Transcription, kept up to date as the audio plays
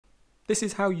This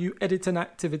is how you edit an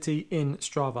activity in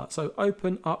Strava. So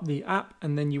open up the app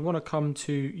and then you want to come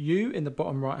to you in the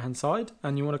bottom right hand side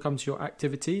and you want to come to your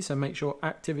activity. So make sure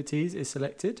activities is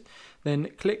selected. Then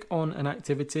click on an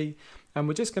activity and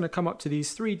we're just going to come up to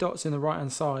these three dots in the right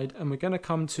hand side and we're going to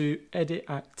come to edit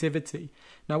activity.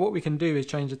 Now what we can do is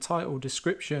change the title,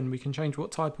 description, we can change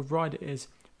what type of ride it is.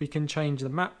 We can change the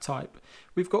map type.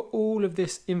 We've got all of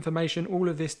this information, all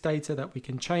of this data that we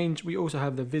can change. We also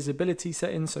have the visibility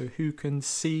settings, so who can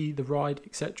see the ride,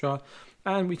 etc.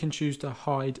 And we can choose to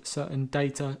hide certain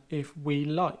data if we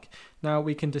like. Now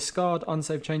we can discard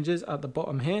unsaved changes at the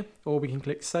bottom here, or we can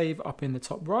click save up in the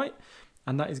top right.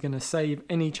 And that is going to save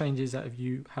any changes that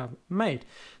you have made.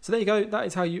 So there you go. That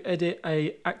is how you edit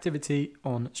an activity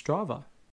on Strava.